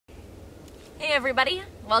Hey everybody,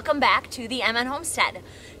 welcome back to the MN Homestead.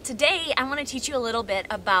 Today I want to teach you a little bit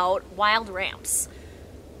about wild ramps.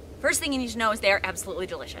 First thing you need to know is they're absolutely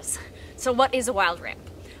delicious. So what is a wild ramp?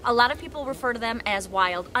 A lot of people refer to them as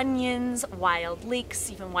wild onions, wild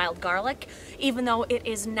leeks, even wild garlic, even though it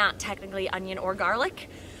is not technically onion or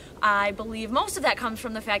garlic. I believe most of that comes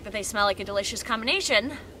from the fact that they smell like a delicious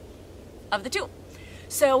combination of the two.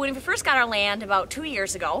 So when we first got our land about 2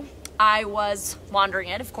 years ago, I was wandering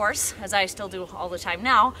it, of course, as I still do all the time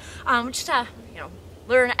now, just to,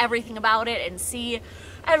 learn everything about it and see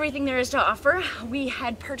everything there is to offer. We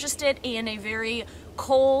had purchased it in a very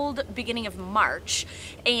cold beginning of March,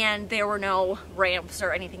 and there were no ramps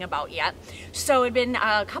or anything about yet. So it'd been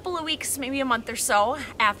a couple of weeks, maybe a month or so,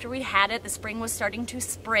 after we had it. The spring was starting to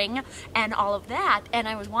spring and all of that, and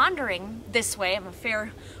I was wandering this way. I'm a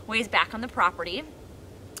fair ways back on the property.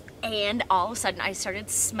 And all of a sudden I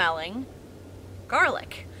started smelling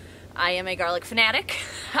garlic. I am a garlic fanatic.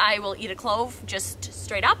 I will eat a clove just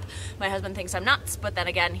straight up. My husband thinks I'm nuts, but then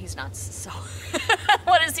again, he's nuts, so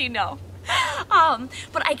what does he know?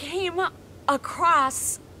 But I came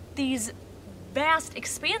across these vast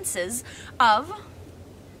expanses of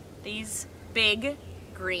these big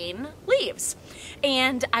green leaves.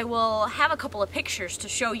 And I will have a couple of pictures to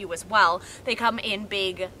show you as well. They come in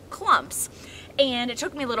big clumps. And it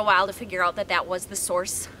took me a little while to figure out that that was the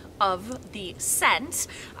source of the scent.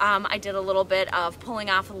 I did a little bit of pulling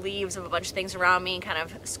off the leaves of a bunch of things around me and kind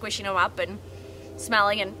of squishing them up and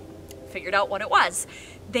smelling and figured out what it was.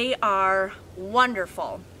 They are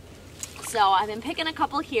wonderful. So I've been picking a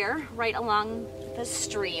couple here right along the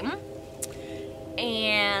stream.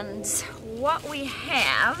 And what we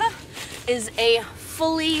have is a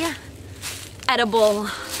fully edible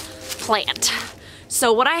plant.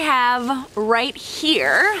 So what I have right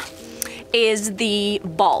here is the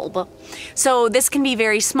bulb. So this can be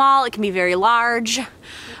very small, it can be very large,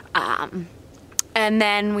 and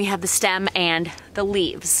then we have the stem and the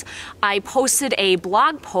leaves. I posted a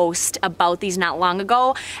blog post about these not long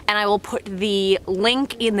ago, and I will put the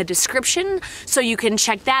link in the description so you can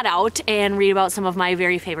check that out and read about some of my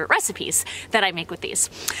very favorite recipes that I make with these.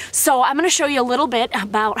 So I'm going to show you a little bit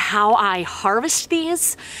about how I harvest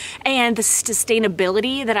these and the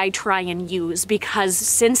sustainability that I try and use, because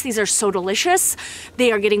since these are so delicious,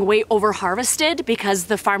 they are getting way over harvested because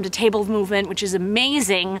the farm to table movement, which is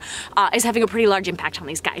amazing, is having a pretty large impact on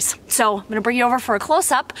these guys. So I'm going to bring you over for a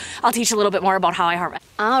close-up. I'll teach you a little bit more about how I harvest.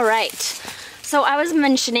 All right, so I was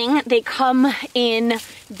mentioning they come in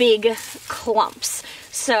big clumps.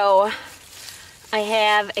 So I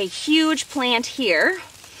have a huge plant here.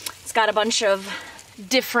 It's got a bunch of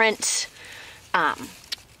different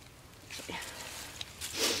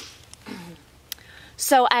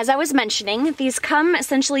so as I was mentioning, these come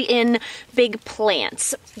essentially in big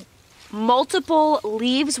plants. Multiple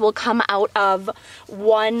leaves will come out of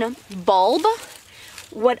one bulb.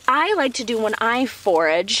 What I like to do when I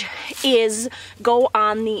forage is go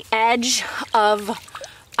on the edge of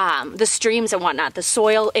the streams and whatnot. The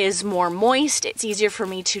soil is more moist. It's easier for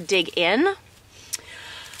me to dig in.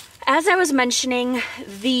 As I was mentioning,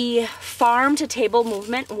 the farm to table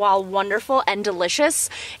movement, while wonderful and delicious,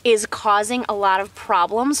 is causing a lot of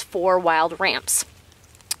problems for wild ramps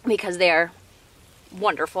because they're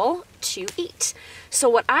wonderful to eat. So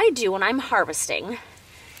what I do when I'm harvesting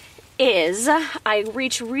is I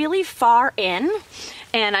reach really far in,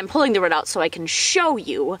 and I'm pulling the root out so I can show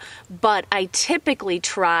you, but I typically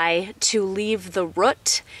try to leave the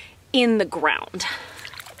root in the ground.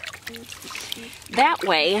 That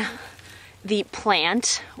way the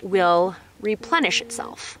plant will replenish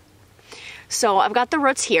itself. So I've got the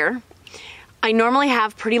roots here. I normally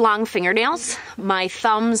have pretty long fingernails. My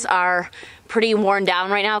thumbs are pretty worn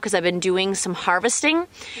down right now because I've been doing some harvesting.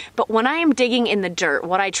 But when I am digging in the dirt,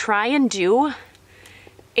 what I try and do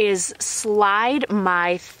is slide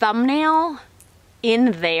my thumbnail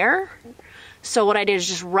in there. So what I did is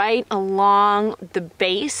just right along the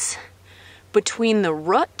base between the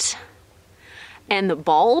root and the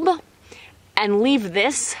bulb and leave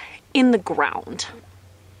this in the ground.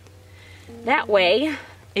 That way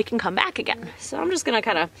it can come back again. So I'm just gonna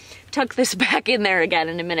kind of tuck this back in there again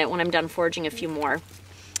in a minute when I'm done foraging a few more.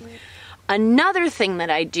 Another thing that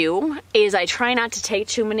I do is I try not to take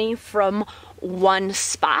too many from one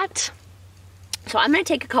spot. So I'm gonna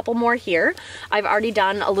take a couple more here. I've already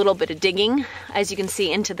done a little bit of digging, as you can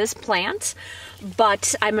see, into this plant,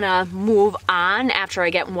 but I'm gonna move on after I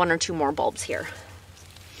get one or two more bulbs here.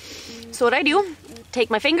 So what I do, take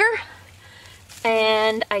my finger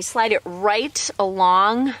and I slide it right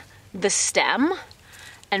along the stem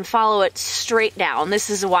and follow it straight down. This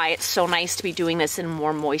is why it's so nice to be doing this in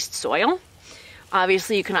more moist soil.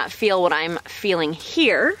 Obviously you cannot feel what I'm feeling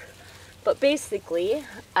here, but basically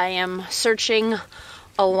I am searching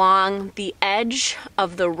along the edge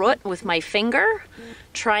of the root with my finger,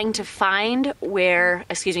 trying to find where,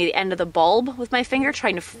 the end of the bulb with my finger,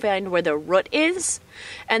 trying to find where the root is.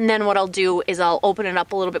 And then what I'll do is I'll open it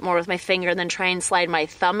up a little bit more with my finger and then try and slide my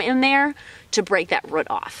thumb in there to break that root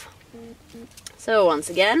off. So once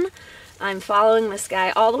again, I'm following this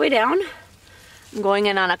guy all the way down. I'm going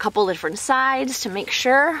in on a couple different sides to make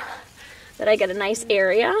sure that I get a nice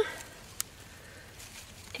area.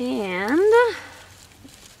 And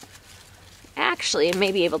actually, I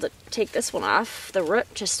may be able to take this one off the root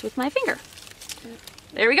just with my finger.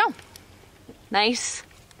 There we go. Nice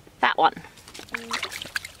fat one.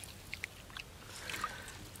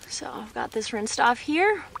 So I've got this rinsed off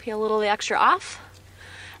here. Peel a little of the extra off.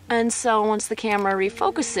 And so once the camera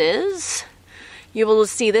refocuses, you'll be able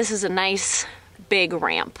to see this is a nice big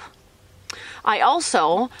ramp. I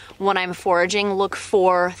also, when I'm foraging, look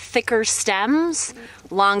for thicker stems,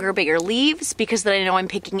 longer, bigger leaves, because then I know I'm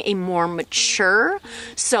picking a more mature,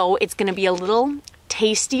 so it's going to be a little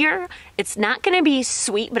tastier. It's not going to be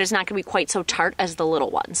sweet, but it's not going to be quite so tart as the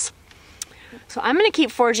little ones. So I'm going to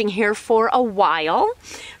keep foraging here for a while.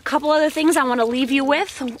 A couple other things I want to leave you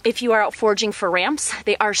with if you are out foraging for ramps.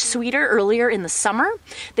 They are sweeter earlier in the summer.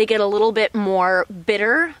 They get a little bit more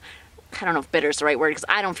bitter. I don't know if bitter is the right word because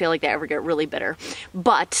I don't feel like they ever get really bitter,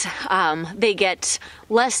 but they get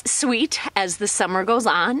less sweet as the summer goes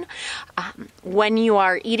on. When you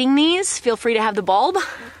are eating these, feel free to have the bulb.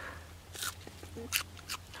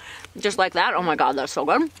 Just like that. Oh my God, that's so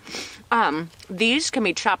good. These can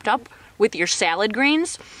be chopped up with your salad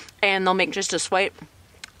greens and they'll make just a slight,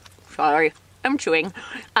 sorry, I'm chewing.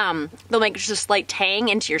 They'll make just a slight tang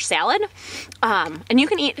into your salad. And you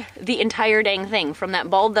can eat the entire dang thing from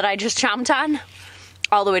that bulb that I just chomped on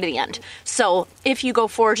all the way to the end. So if you go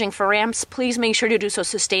foraging for ramps, please make sure to do so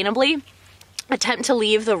sustainably. Attempt to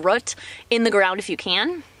leave the root in the ground if you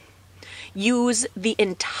can. Use the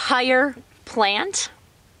entire plant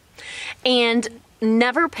and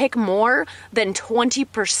never pick more than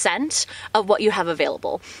 20% of what you have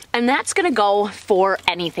available. And that's gonna go for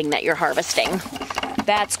anything that you're harvesting.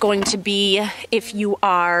 That's going to be if you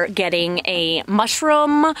are getting a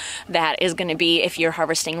mushroom, that is gonna be if you're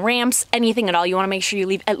harvesting ramps, anything at all. You wanna make sure you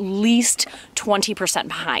leave at least 20%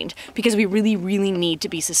 behind because we really, really need to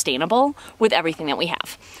be sustainable with everything that we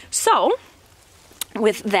have. So,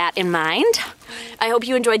 with that in mind, I hope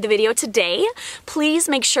you enjoyed the video today. Please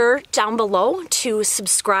make sure down below to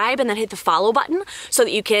subscribe and then hit the follow button so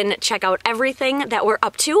that you can check out everything that we're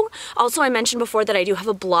up to. Also, I mentioned before that I do have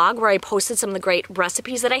a blog where I posted some of the great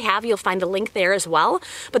recipes that I have. You'll find a link there as well.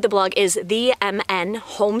 But the blog is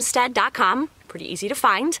themnhomestead.com. Pretty easy to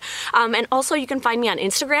find. And also you can find me on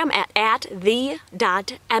Instagram at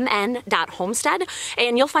the.mn.homestead,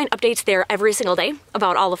 and you'll find updates there every single day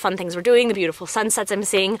about all the fun things we're doing, the beautiful sunsets I'm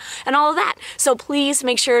seeing, and all of that. So please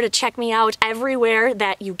make sure to check me out everywhere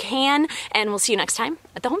that you can, and we'll see you next time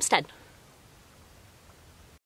at the homestead.